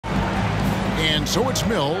And so it's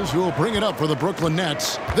Mills who will bring it up for the Brooklyn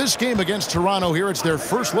Nets. This game against Toronto here, it's their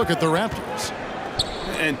first look at the Raptors.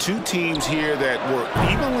 And two teams here that were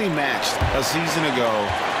evenly matched a season ago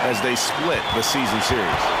as they split the season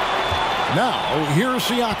series. Now, here's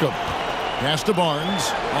Siakam. Pass to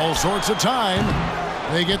Barnes. All sorts of time.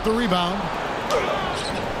 They get the rebound.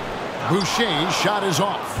 Boucher's shot is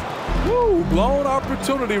off. Woo, blown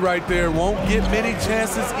opportunity right there. Won't get many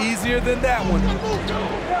chances easier than that one.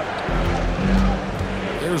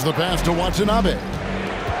 Here's the pass to Watanabe.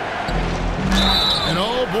 And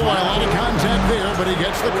oh boy, a lot of contact there, but he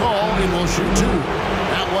gets the call and will shoot two.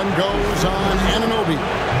 That one goes on Anunoby.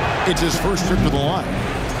 It's his first trip to the line.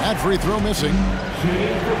 That free throw missing.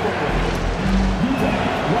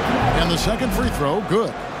 And the second free throw,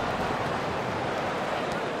 good.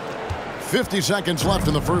 50 seconds left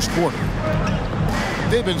in the first quarter.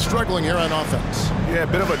 They've been struggling here on offense. Yeah, a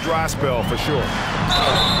bit of a dry spell for sure.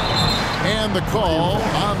 And the call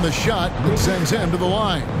on the shot that sends him to the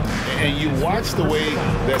line. And you watch the way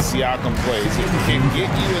that Siakam plays. He can get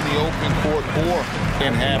you in the open court or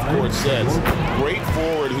in half-court sets. Great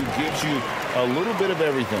forward who gives you a little bit of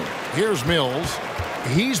everything. Here's Mills.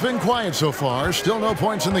 He's been quiet so far. Still no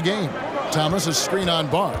points in the game. Thomas a screen on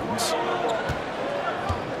Barnes.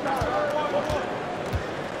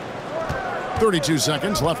 32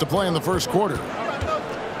 seconds left to play in the first quarter.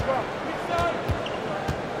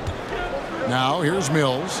 Now here's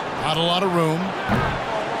Mills. Not a lot of room.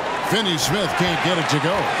 Finney-Smith can't get it to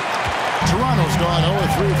go. Toronto's gone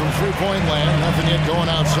 0-3 from three-point land. Nothing yet going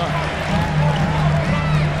outside.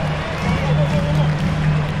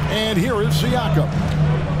 And here is Siakam.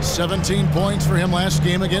 17 points for him last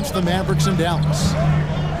game against the Mavericks in Dallas.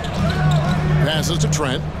 Passes to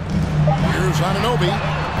Trent. Here's Anunoby.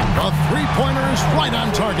 The three-pointer is right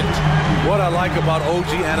on target. What I like about OG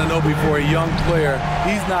Anunoby for a young player,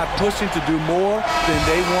 he's not pushing to do more than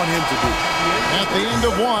they want him to do. At the end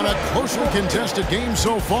of one, a closely contested game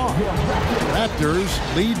so far.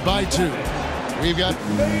 Raptors lead by 2. We've got...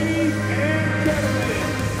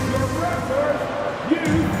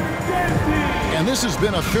 And this has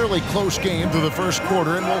been a fairly close game through the first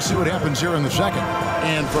quarter, and we'll see what happens here in the second.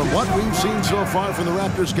 And from what we've seen so far from the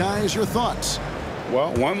Raptors, guys, your thoughts?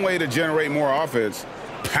 Well, one way to generate more offense,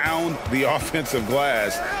 pound the offensive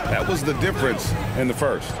glass. That was the difference in the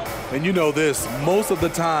first. And you know this, most of the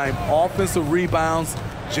time, offensive rebounds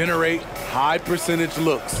generate high percentage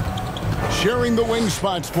looks. Sharing the wing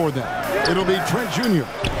spots for them. It'll be Trent Jr.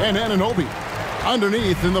 and Anunoby.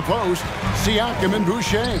 Underneath in the post, Siakam and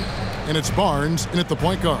Boucher. And it's Barnes in at the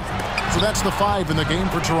point guard. So that's the 5 in the game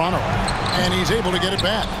for Toronto. And he's able to get it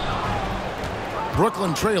back.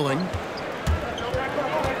 Brooklyn trailing.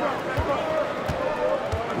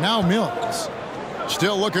 Now Mills.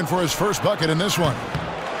 Still looking for his first bucket in this one.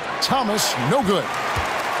 Thomas, no good.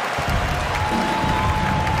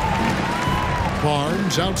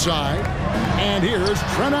 Barnes outside. And here's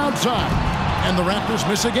Trent outside. And the Raptors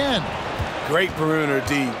miss again. Great perimeter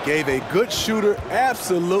D. Gave a good shooter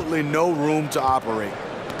absolutely no room to operate.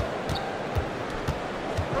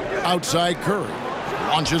 Outside Curry.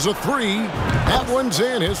 Launches a 3. That one's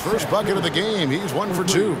in. His first bucket of the game. He's 1 for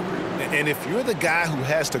 2. And if you're the guy who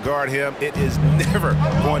has to guard him, it is never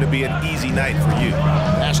going to be an easy night for you.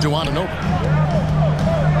 Pass to Anunoby.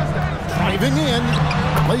 Driving in.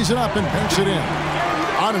 Plays it up and banks it in.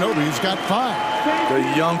 Anunoby's got 5.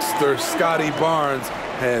 The youngster, Scotty Barnes,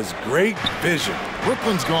 has great vision.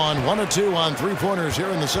 Brooklyn's gone 1 of 2 on three-pointers here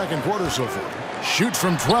in the second quarter so far. Shoots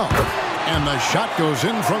from 12. And the shot goes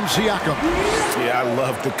in from Siakam. Yeah, I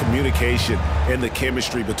love the communication and the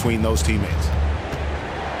chemistry between those teammates.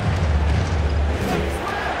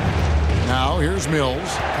 Now here's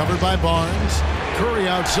Mills, covered by Barnes. Curry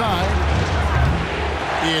outside.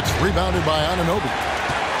 It's rebounded by Anunoby.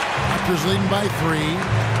 Raptors leading by 3.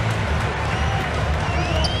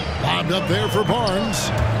 Lobbed up there for Barnes.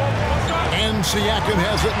 And Siakam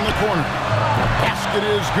has it in the corner. Basket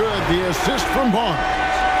is good. The assist from Barnes.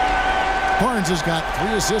 Barnes has got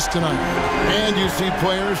 3 assists tonight. And you see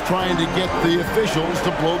players trying to get the officials to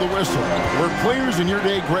blow the whistle. Were players in your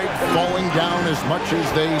day, Greg, falling down as much as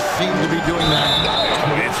they seem to be doing now?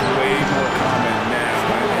 It's way more common now.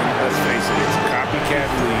 And let's face it, it's a copycat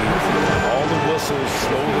league. All the whistles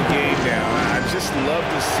slow the game down. I just love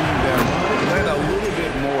to see them let a little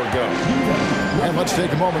bit more go. And let's take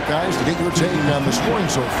a moment, guys, to get your take on the scoring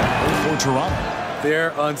so far for Toronto.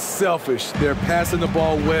 They're unselfish. They're passing the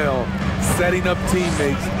ball well, setting up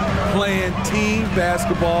teammates, playing team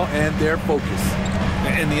basketball, and they're focused.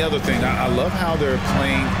 And the other thing, I love how they're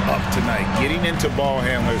playing up tonight, getting into ball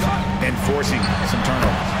handlers and forcing some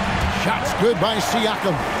turnovers. Shots good by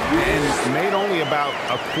Siakam. And made only about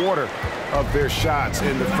a quarter of their shots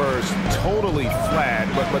in the first. Totally flat,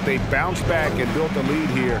 but they bounced back and built the lead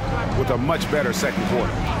here with a much better second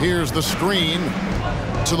quarter. Here's the screen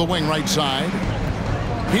to the wing right side.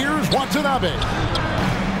 Here's Watanabe.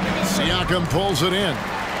 Siakam pulls it in.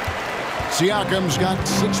 Siakam's got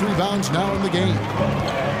 6 rebounds now in the game.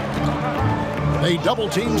 They double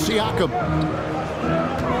team Siakam.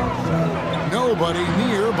 Nobody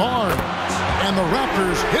near Barnes. And the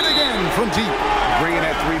Raptors hit again from deep. Bringing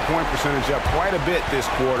that three-point percentage up quite a bit this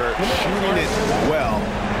quarter. Shooting it well.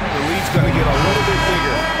 The lead's going to get a little bit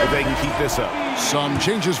bigger if they can keep this up. Some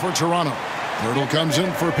changes for Toronto. Hurdle comes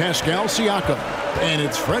in for Pascal Siakam. And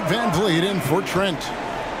it's Fred VanVleet in for Trent.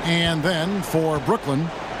 And then for Brooklyn,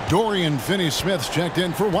 Dorian Finney-Smith's checked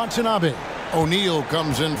in for Watanabe. O'Neal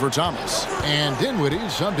comes in for Thomas. And Dinwiddie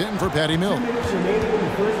subbed in for Patty Mills.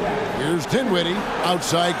 Here's Dinwiddie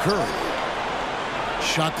outside Curry.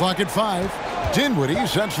 Shot clock at 5. Dinwiddie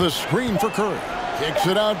sets the screen for Curry. Kicks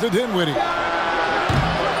it out to Dinwiddie.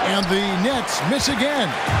 And the Nets miss again.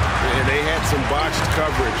 And they had some botched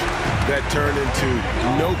coverage that turned into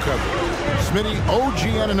no coverage. Smitty OG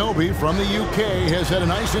Anunoby from the UK has had a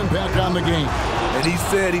nice impact on the game. And he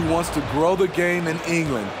said he wants to grow the game in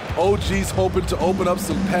England. OG's hoping to open up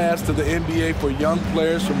some paths to the NBA for young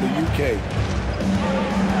players from the UK.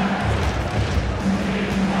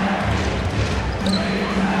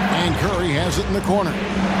 And Curry has it in the corner.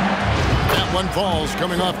 That one falls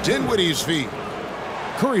coming off Dinwiddie's feet.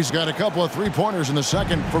 Curry's got a couple of three-pointers in the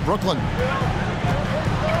second for Brooklyn.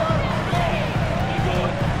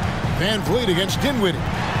 VanVleet against Dinwiddie.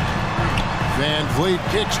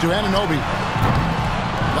 VanVleet kicks to Anunoby.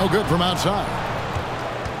 No good from outside.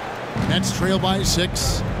 Nets trail by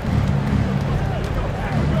 6.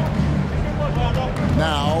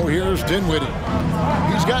 Now here's Dinwiddie.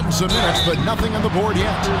 He's gotten some minutes, but nothing on the board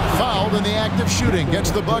yet. Fouled in the act of shooting. Gets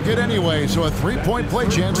the bucket anyway, so a three-point play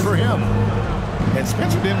chance for him. And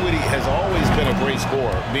Spencer Dinwiddie has always been a great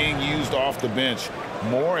scorer, being used off the bench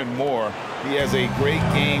more and more. He has a great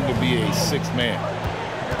game to be a sixth man.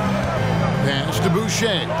 Pass to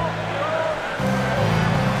Boucher.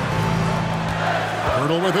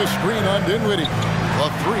 Hurdle with a screen on Dinwiddie. A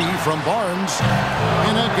 3 from Barnes.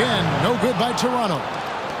 And again, no good by Toronto.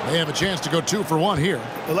 They have a chance to go 2 for 1 here.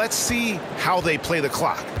 Let's see how they play the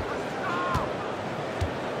clock.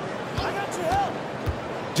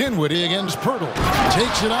 Dinwiddie against Pirtle.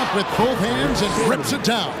 Takes it up with both hands and rips it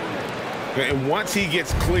down. And once he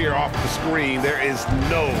gets clear off the screen, there is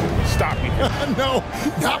no stopping him. No,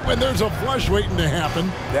 not when there's a flush waiting to happen.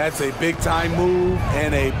 That's a big-time move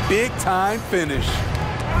and a big-time finish.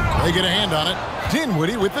 They get a hand on it.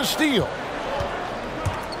 Dinwiddie with the steal.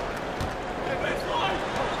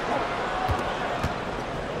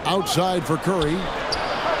 Outside for Curry.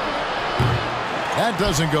 That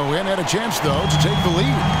doesn't go in. Had a chance, though, to take the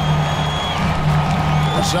lead.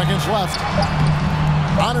 4 seconds left.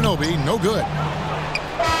 Anunoby, no good.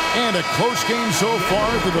 And a close game so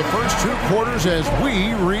far through the first 2 quarters as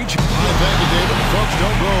we reach. Thank you, David. Folks,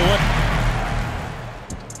 don't go away.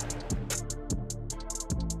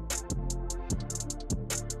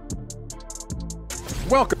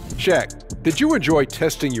 Welcome. Shaq, did you enjoy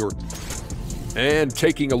testing your and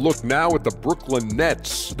taking a look now at the Brooklyn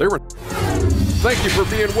Nets? Thank you for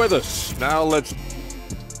being with us. Now let's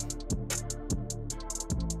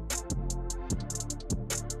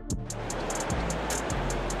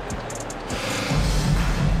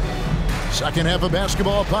second half of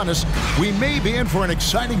basketball upon us. We may be in for an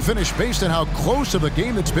exciting finish based on how close of a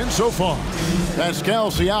game it's been so far. Pascal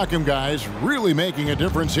Siakam, guys, really making a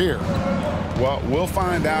difference here. Well, we'll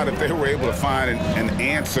find out if they were able to find an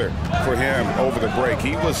answer for him over the break.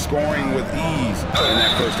 He was scoring with ease in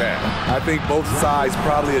that first half. I think both sides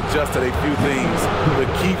probably adjusted a few things. The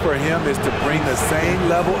key for him is to bring the same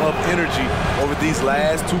level of energy over these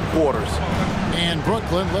last 2 quarters. And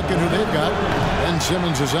Brooklyn, looking who they've got. Ben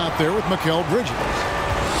Simmons is out there with Mikal Bridges.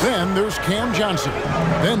 Then there's Cam Johnson.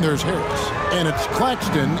 Then there's Harris. And it's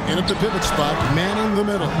Claxton in at the pivot spot, manning the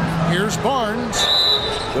middle. Here's Barnes.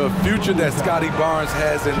 The future that Scotty Barnes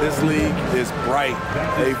has in this league is bright.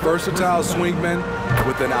 A versatile swingman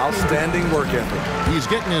with an outstanding work ethic. He's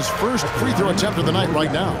getting his first free throw attempt of the night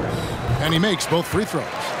right now. And he makes both free throws.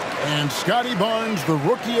 And Scotty Barnes, the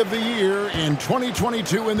Rookie of the Year in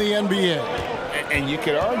 2022 in the NBA. And you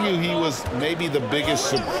could argue he was maybe the biggest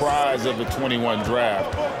surprise of the 21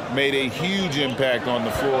 draft. Made a huge impact on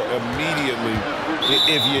the floor immediately.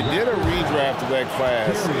 If you did a redraft of that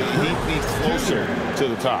class, he'd be closer to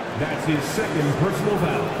the top. That's his second personal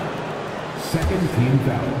foul. Second team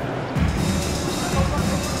foul.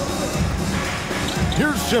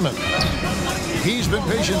 Simmons. He's been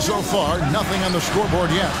patient so far, nothing on the scoreboard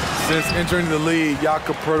yet. Since entering the league,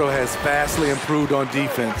 Jakob Poeltl has vastly improved on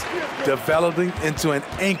defense, developing into an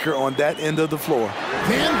anchor on that end of the floor.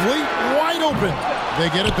 Van Vliet wide open. They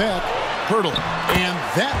get it back. Poeltl. And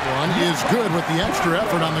that one is good with the extra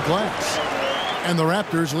effort on the glass. And the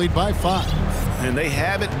Raptors lead by 5. And they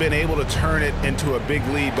haven't been able to turn it into a big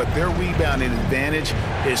lead, but their rebounding advantage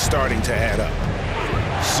is starting to add up.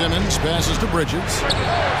 Simmons passes to Bridges.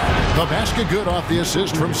 The basket good off the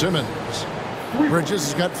assist from Simmons. Bridges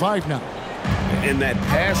has got 5 now. And that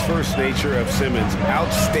pass-first nature of Simmons,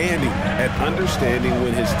 outstanding at understanding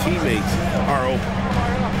when his teammates are open.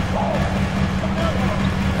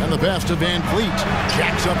 And the pass to Van Vliet.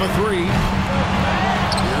 Jacks up a 3.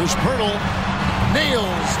 Here's Poeltl.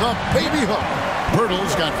 Nails the baby hook.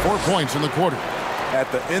 Poeltl's got 4 points in the quarter. At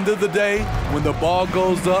the end of the day, when the ball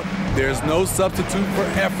goes up, there's no substitute for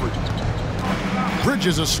effort.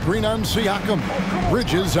 Bridges a screen on Siakam.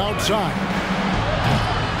 Bridges outside.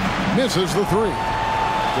 Misses the 3.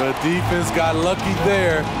 The defense got lucky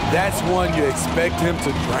there. That's one you expect him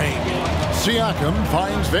to drain. Siakam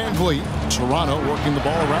finds Van Vliet. Toronto working the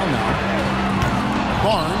ball around now.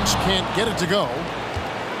 Barnes can't get it to go.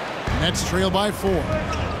 Nets trail by 4.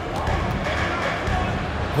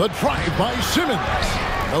 The drive by Simmons.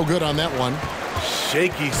 No good on that one.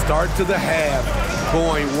 Shaky start to the half.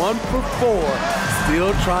 Going 1 for 4.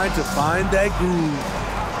 Still trying to find that groove.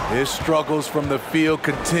 His struggles from the field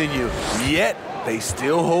continue. Yet, they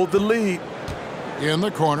still hold the lead. In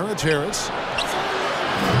the corner, it's Harris.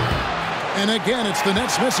 And again, it's the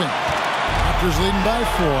Nets missing. Raptors leading by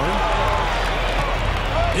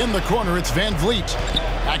 4. In the corner, it's Van Vliet.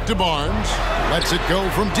 Back to Barnes. Lets it go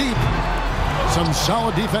from deep. Some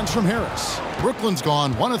solid defense from Harris. Brooklyn's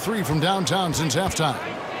gone 1 of 3 from downtown since halftime.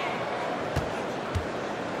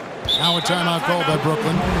 Now a timeout called by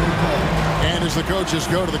Brooklyn. And as the coaches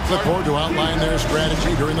go to the clipboard to outline their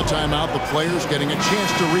strategy during the timeout, the players getting a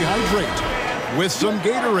chance to rehydrate with some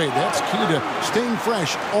Gatorade. That's key to staying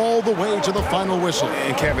fresh all the way to the final whistle.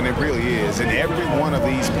 And Kevin, it really is. And every one of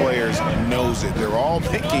these players knows it. They're all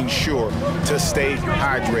making sure to stay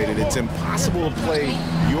hydrated. It's impossible to play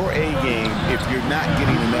your A game if you're not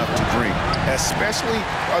getting enough to drink, especially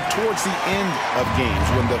towards the end of games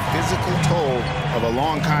when the physical toll of a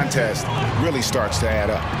long contest really starts to add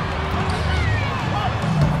up.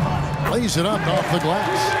 Plays it up off the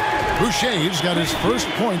glass. Boucher's got his first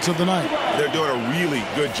points of the night. They're doing a really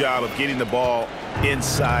good job of getting the ball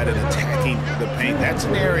inside and attacking the paint. That's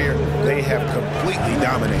an area they have completely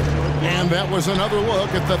dominated. And that was another look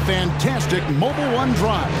at the fantastic Mobile One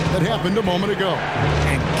drive that happened a moment ago.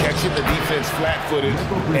 And catching the defense flat-footed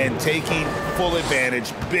and taking full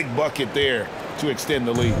advantage. Big bucket there to extend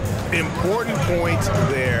the lead. Important points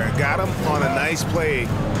there. Got him on a nice play,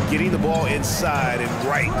 getting the ball inside and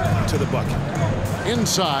right to the bucket.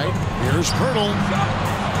 Inside, here's Poeltl.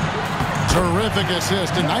 Terrific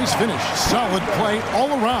assist, a nice finish. Solid play all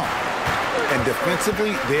around. And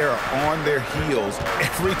defensively, they are on their heels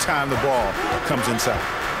every time the ball comes inside.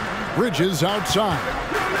 Bridges outside.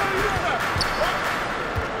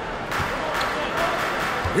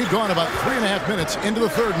 We've gone about 3.5 minutes into the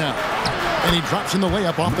third now. And he drops in the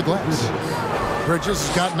layup off the glass. Bridges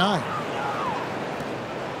has got 9.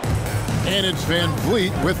 And it's Van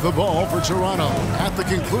Vliet with the ball for Toronto. At the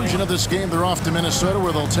conclusion of this game, they're off to Minnesota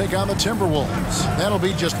where they'll take on the Timberwolves. That'll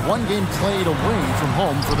be just 1 game played away from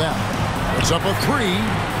home for them. It's up a 3.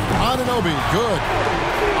 Anunoby, good.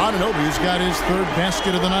 Anunoby's got his 3rd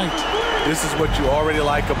basket of the night. This is what you already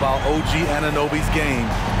like about OG Anunoby's game.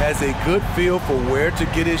 Has a good feel for where to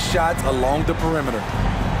get his shots along the perimeter.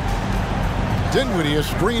 Dinwiddie a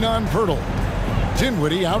screen on Poeltl.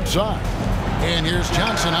 Dinwiddie outside. And here's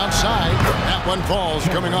Johnson outside. That one falls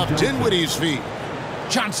coming off Dinwiddie's feet.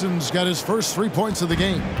 Johnson's got his first 3 points of the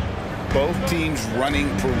game. Both teams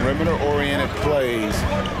running perimeter-oriented plays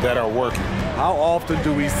that are working. How often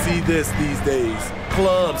do we see this these days?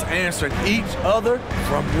 Clubs answering each other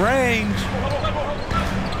from range.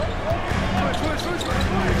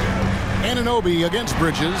 Anunoby against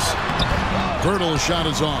Bridges. Poeltl's shot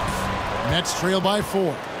is off. Nets trail by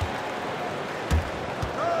 4.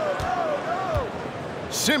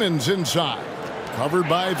 Simmons inside. Covered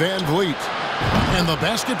by Van Vliet. And the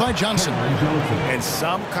basket by Johnson. And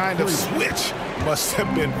some kind of switch must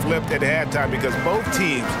have been flipped at halftime because both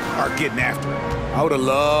teams are getting after it. I would have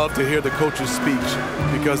loved to hear the coach's speech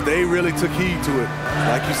because they really took heed to it.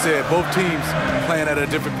 Like you said, both teams playing at a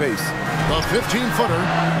different pace. The 15-footer,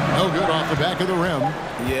 no good off the back of the rim.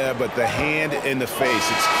 Yeah, but the hand in the face,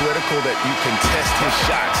 it's critical that you contest his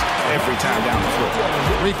shots every time down the floor.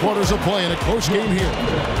 3 quarters of play in a close game here.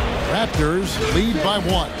 Raptors lead by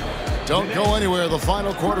 1. Don't go anywhere. The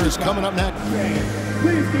final quarter is coming up next.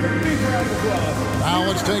 Now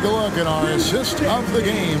let's take a look at our assist of the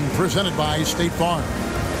game presented by State Farm.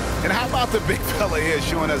 And how about the big fella here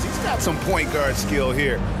showing us he's got some point guard skill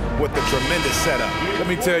here with the tremendous setup. Let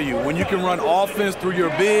me tell you, when you can run offense through your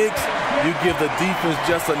bigs, you give the defense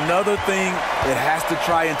just another thing it has to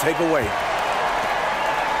try and take away.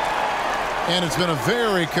 And it's been a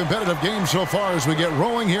very competitive game so far as we get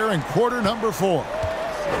rolling here in quarter number 4.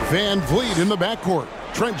 Van Vliet in the backcourt.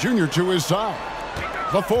 Trent Jr. to his side.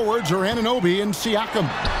 The forwards are Anunoby and Siakam.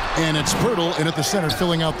 And it's Pirtle in at the center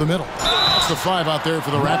filling out the middle. That's the 5 out there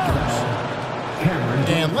for the Raptors.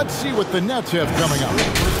 And let's see what the Nets have coming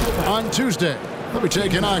up. On Tuesday, they'll be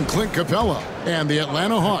taking on Clint Capella and the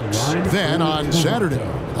Atlanta Hawks. Then on Saturday,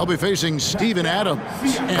 they'll be facing Steven Adams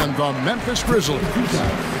and the Memphis Grizzlies.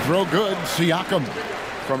 Throw good, Siakam.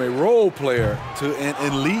 From a role player to an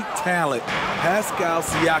elite talent, Pascal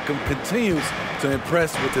Siakam continues to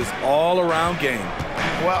impress with his all-around game.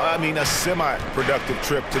 Well, I mean, a semi-productive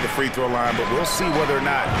trip to the free throw line, but we'll see whether or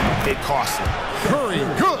not it costs him. Curry,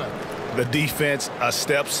 good. The defense a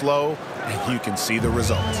step slow, and you can see the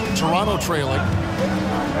results. Toronto trailing.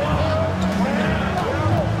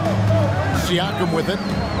 Siakam with it.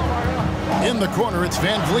 In the corner, it's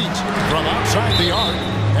Van Vliet from outside the arc.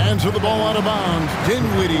 And to the ball out of bounds.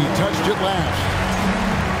 Dinwiddie touched it last.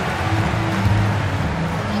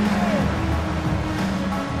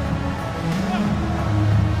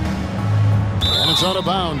 And it's out of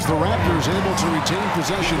bounds. The Raptors able to retain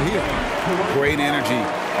possession here. Great energy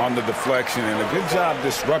on the deflection and a good job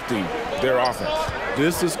disrupting their offense.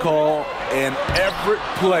 This is called an effort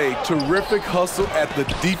play. Terrific hustle at the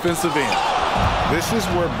defensive end. This is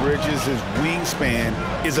where Bridges' wingspan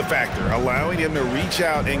is a factor, allowing him to reach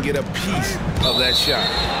out and get a piece of that shot.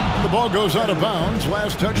 The ball goes out of bounds.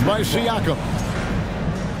 Last touch by Siakam.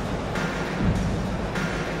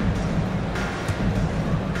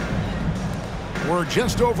 We're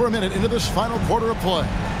just over a minute into this final quarter of play.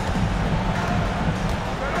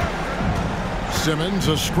 Simmons,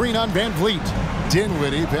 a screen on Van Vliet.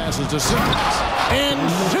 Dinwiddie passes to Simmons.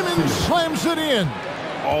 And Simmons slams it in.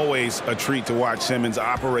 Always a treat to watch Simmons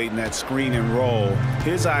operate in that screen and roll.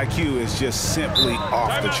 His IQ is just simply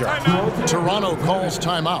off the chart. Toronto calls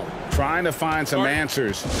timeout. Trying to find some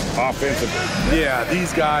answers offensively. Yeah,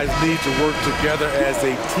 these guys need to work together as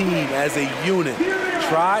a team, as a unit.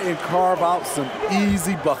 Try and carve out some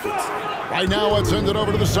easy buckets. Right now, let's send it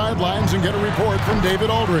over to the sidelines and get a report from David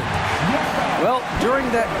Aldridge. Well, during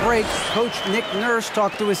that break, Coach Nick Nurse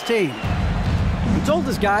talked to his team. He told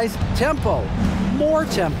his guys, tempo, more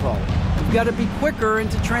tempo. You've got to be quicker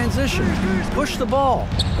into transition. Push the ball.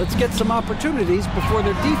 Let's get some opportunities before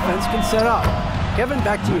their defense can set up. Kevin,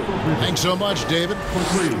 back to you. Thanks so much, David.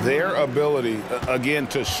 Their ability, again,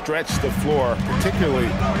 to stretch the floor,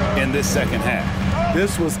 particularly in this second half.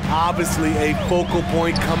 This was obviously a focal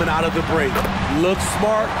point coming out of the break. Look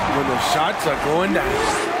smart when the shots are going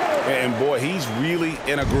down. And boy, he's really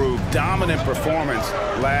in a groove. Dominant performance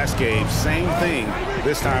last game. Same thing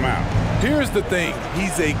this time out. Here's the thing.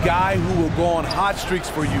 He's a guy who will go on hot streaks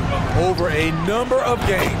for you over a number of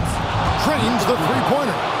games. Trains the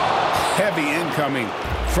three-pointer. Heavy incoming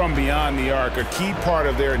from beyond the arc, a key part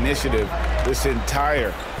of their initiative this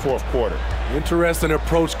entire fourth quarter. Interesting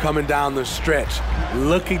approach coming down the stretch,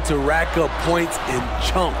 looking to rack up points in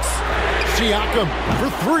chunks. Siakam for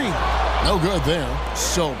 3. No good there.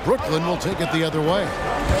 So Brooklyn will take it the other way.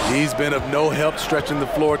 He's been of no help stretching the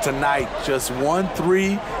floor tonight. Just 1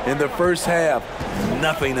 3 in the first half,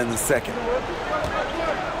 nothing in the second.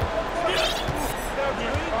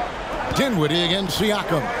 Dinwiddie against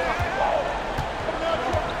Siakam.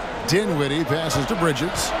 Dinwiddie passes to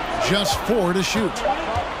Bridges. Just 4 to shoot.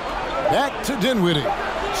 Back to Dinwiddie.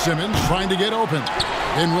 Simmons trying to get open.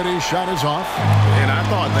 Dinwiddie's shot is off. And I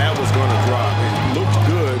thought that was going to drop. It looked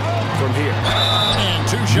good from here. And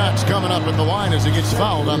 2 shots coming up at the line as he gets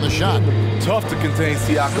fouled on the shot. Tough to contain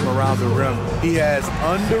Siakam around the rim. He has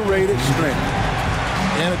underrated strength.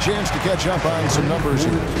 And a chance to catch up on some numbers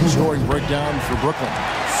here. Scoring breakdown for Brooklyn.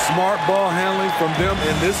 Smart ball handling from them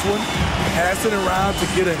in this one. Passing around to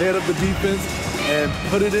get ahead of the defense and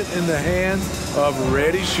putting it in the hands of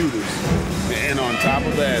ready shooters. And on top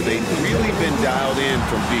of that, they've really been dialed in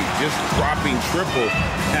from deep, just dropping triple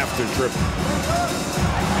after triple.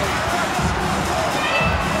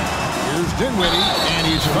 Here's Dinwiddie, and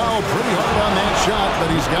he's fouled pretty hard on that shot,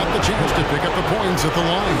 but he's got the chance to pick up the points at the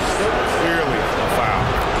line. Clearly a foul.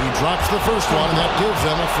 He drops the first one, and that gives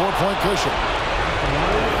them a 4-point cushion.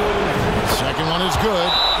 Second one is good,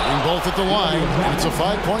 getting both at the line, and it's a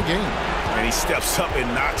 5-point game. And he steps up and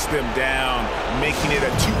knocks them down, making it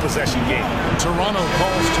a 2-possession game. Toronto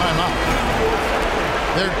calls timeout.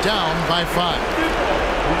 They're down by 5.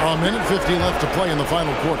 A minute 50 left to play in the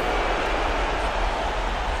final quarter.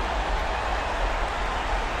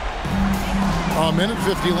 A minute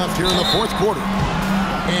 50 left here in the fourth quarter.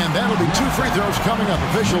 And that'll be 2 free throws coming up.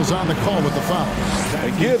 Officials on the call with the foul.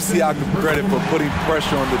 And give Siakam credit for putting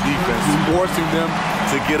pressure on the defense, forcing them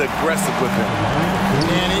to get aggressive with him.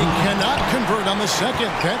 And he cannot convert on the second.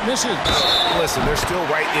 That misses. Listen, they're still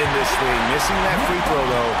right in this thing. Missing that free throw,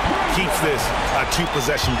 though, keeps this a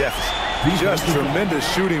 2-possession deficit. Just tremendous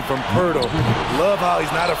shooting from Pirtle. Love how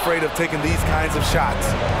he's not afraid of taking these kinds of shots.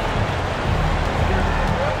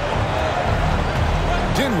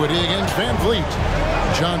 Dinwiddie against Van Vliet.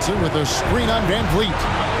 Johnson with a screen on Van Vliet.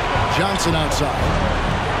 Johnson outside.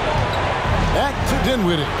 Back to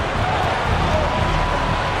Dinwiddie.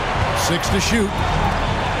 6 to shoot.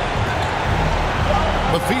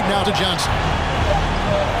 The feed now to Johnson.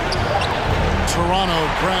 Toronto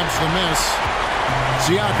grabs the miss.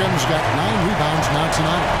 Siakam's got 9 rebounds now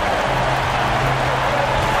tonight.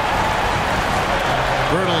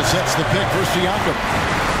 Pirtle sets the pick for Siakam.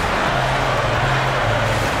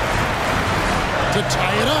 To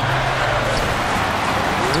tie it up.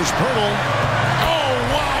 Here's Pirtle. Oh,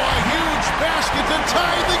 wow, a huge basket to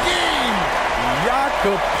tie the game.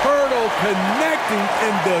 Jakob Pirtle connecting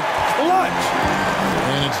in the clutch.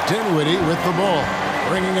 And it's Dinwiddie with the ball.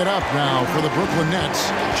 Bringing it up now for the Brooklyn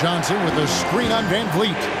Nets. Johnson with a screen on Van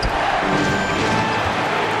Vliet.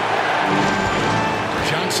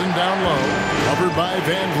 Johnson down low. Covered by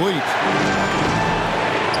Van Vliet.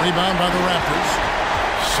 Rebound by the Raptors.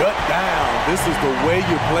 Shut down. This is the way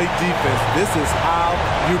you play defense. This is how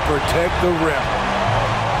you protect the rim.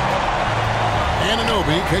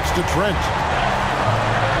 Anunoby kicks to Trent.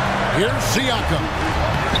 Here's Siakam.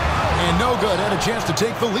 And no good. Had a chance to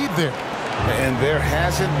take the lead there. And there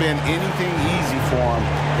hasn't been anything easy for him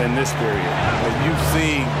in this period. And you've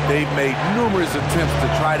seen they've made numerous attempts to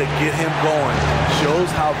try to get him going. Shows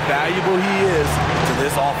how valuable he is to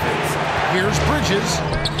this offense. Here's Bridges.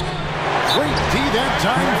 Great D that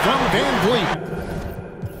time from Van Vliet.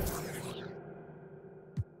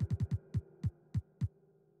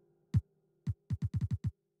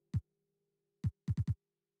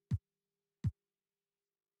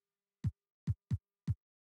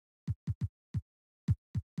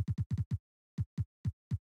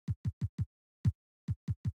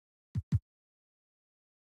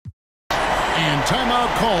 And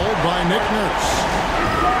timeout called by Nick Nurse.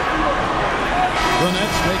 The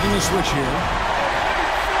Nets making a switch here.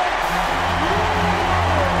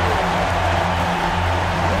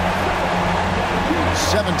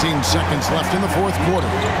 "17 seconds left in the fourth quarter.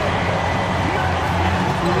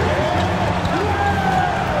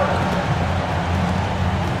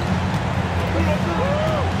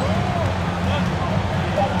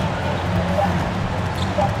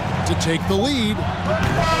 To take the lead.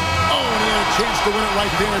 Chance to win it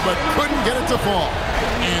right there, but couldn't get it to fall.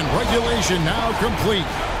 And regulation now complete.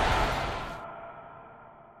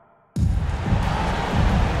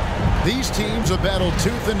 These teams have battled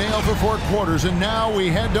tooth and nail for 4 quarters, and now we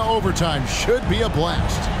head to overtime. Should be a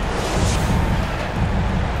blast.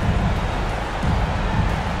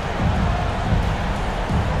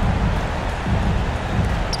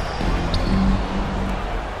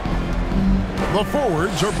 The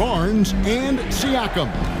forwards are Barnes and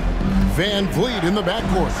Siakam. Van Vliet in the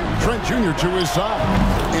backcourt. Trent Jr. to his side.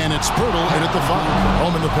 And it's Pirtle in at the 5.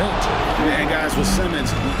 Home in the paint. And guys, with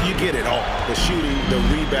Simmons, you get it all. The shooting, the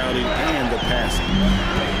rebounding, and the passing.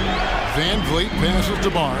 Van Vliet passes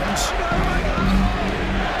to Barnes.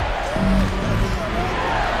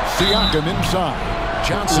 Siakam inside.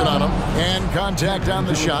 Johnson on him. And contact on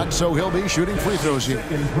the shot, so he'll be shooting free throws here.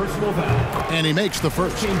 And he makes the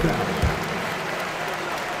first.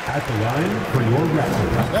 At the line for your record.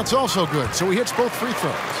 That's also good, so he hits both free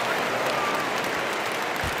throws.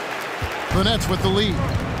 The Nets with the lead.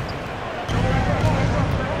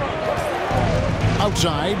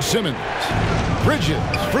 Outside, Simmons. Bridges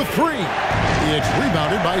for 3. It's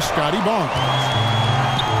rebounded by Scotty Barnes.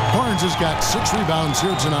 Barnes has got 6 rebounds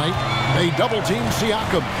here tonight. They double-team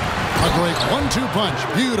Siakam. A great 1-2 punch.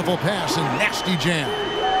 Beautiful pass and nasty jam.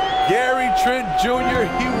 Gary Trent Jr.,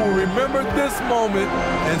 he will remember this moment,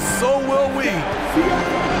 and so will we.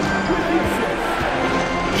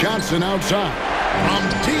 Johnson outside. From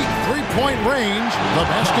deep three-point range, the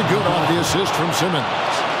basket good off the assist from Simmons.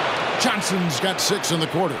 Johnson's got 6 in the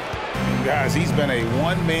quarter. Guys, he's been a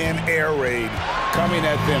one-man air raid coming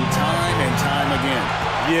at them time and time again.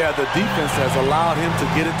 Yeah, the defense has allowed him to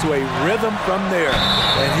get into a rhythm from there,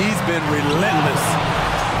 and he's been relentless.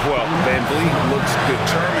 Well, Van Vliet looks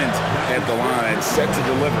determined at the line, set to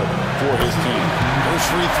deliver for his team. First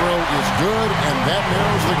free throw is good, and that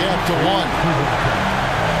narrows the gap to 1.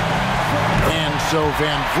 And so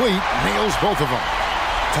Van Vliet nails both of them.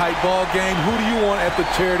 Tight ball game. Who do you want at the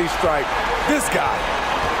charity stripe? This guy.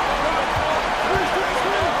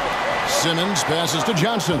 Simmons passes to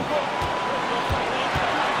Johnson.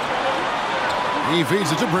 He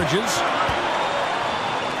feeds it to Bridges.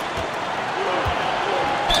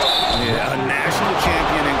 Yeah, a national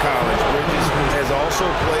champion in college. Bridges has also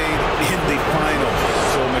played in the finals.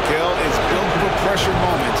 So Mikal is built for pressure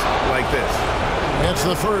moments like this. That's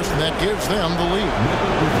the first, and that gives them the lead.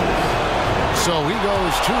 So he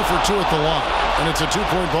goes 2 for 2 at the line, and it's a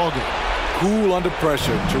 2-point ball game. Cool under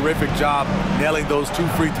pressure. Terrific job nailing those 2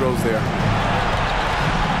 free throws there.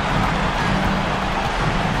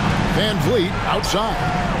 Van Vliet outside.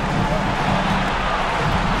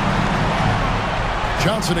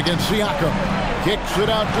 Johnson against Siakam. Kicks it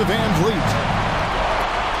out to Van Vliet.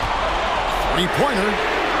 Three-pointer.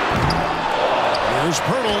 Here's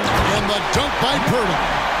Pirtle, and the dunk by Pirtle.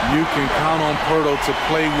 You can count on Pirtle to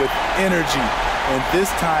play with energy, and this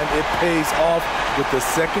time it pays off with the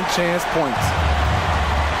second chance points.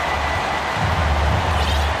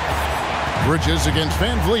 Bridges against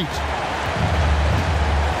Van Vliet.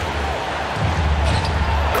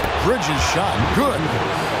 Bridges shot, good.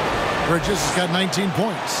 Bridges has got 19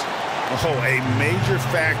 points. Oh, a major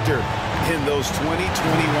factor in those 2021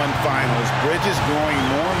 finals. Bridges growing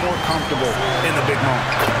more and more comfortable in the big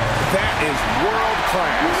moment. That is world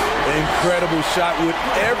class. Incredible shot with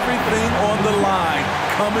everything on the line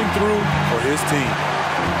coming through for his team.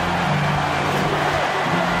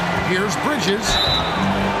 Here's Bridges.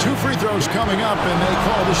 2 free throws coming up, and they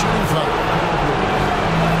call the shooting foul.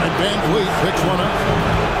 And Van Vliet picks one up.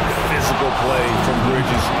 Physical play from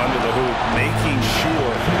Bridges under the hoop, making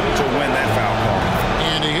sure to win that foul call.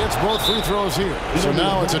 And he hits both free throws here. So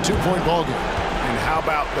now it's a 2-point ball game. And how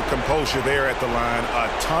about the composure there at the line? A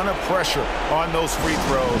ton of pressure on those free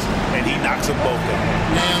throws, and he knocks them both down.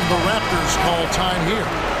 And the Raptors call time here.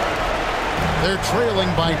 They're trailing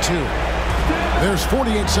by 2. There's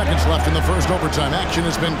 48 seconds left in the first overtime. Action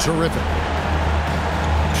has been terrific.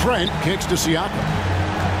 Trent kicks to Siakam.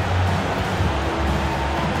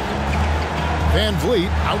 Van Vliet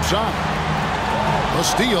outside. The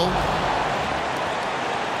steal.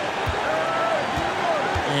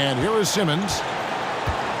 And here is Simmons.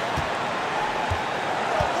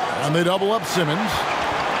 And they double up Simmons.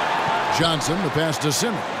 Johnson, the pass to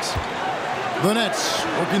Simmons. The Nets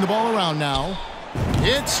working the ball around now.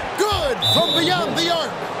 It's good from beyond the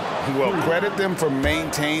arc. Well, credit them for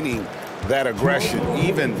maintaining that aggression,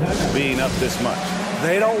 even being up this much.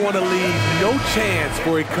 They don't want to leave no chance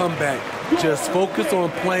for a comeback. Just focus on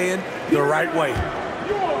playing the right way.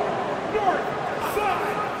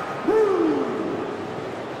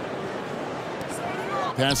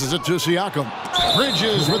 Passes it to Siakam.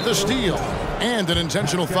 Bridges with the steal. And an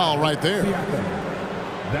intentional foul right there.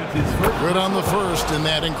 Good on the first, and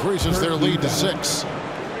that increases their lead to 6.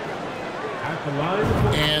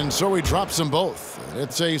 And so he drops them both.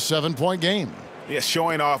 It's a 7-point game. Yeah,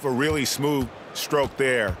 showing off a really smooth stroke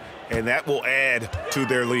there, and that will add to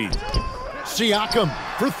their lead. Siakam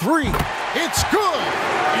for 3. It's good.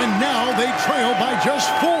 And now they trail by just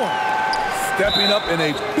 4. Stepping up in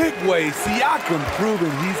a big way, Siakam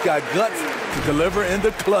proving he's got guts to deliver in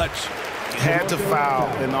the clutch. Had to foul,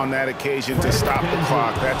 and on that occasion to stop the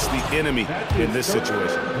clock. That's the enemy in this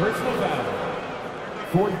situation. Personal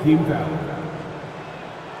foul. 14 foul.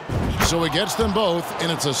 So he gets them both,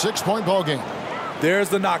 and it's a 6-point ball game. There's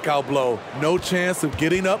the knockout blow. No chance of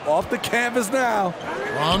getting up off the canvas now.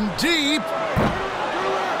 From deep.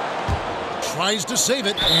 Tries to save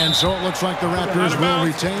it, and so it looks like the Raptors will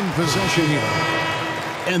retain possession here.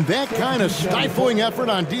 And that kind of stifling effort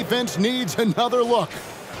on defense needs another look.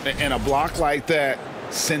 And a block like that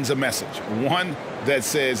sends a message. One that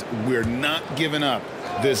says we're not giving up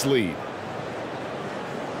this lead.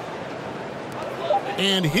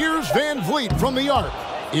 And here's Van Vliet from the arc.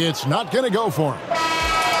 It's not going to go for him.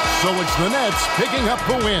 So it's the Nets picking up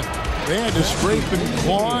the win. They had to scrape and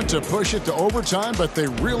claw to push it to overtime, but they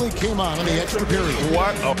really came on in the extra period.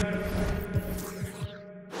 What a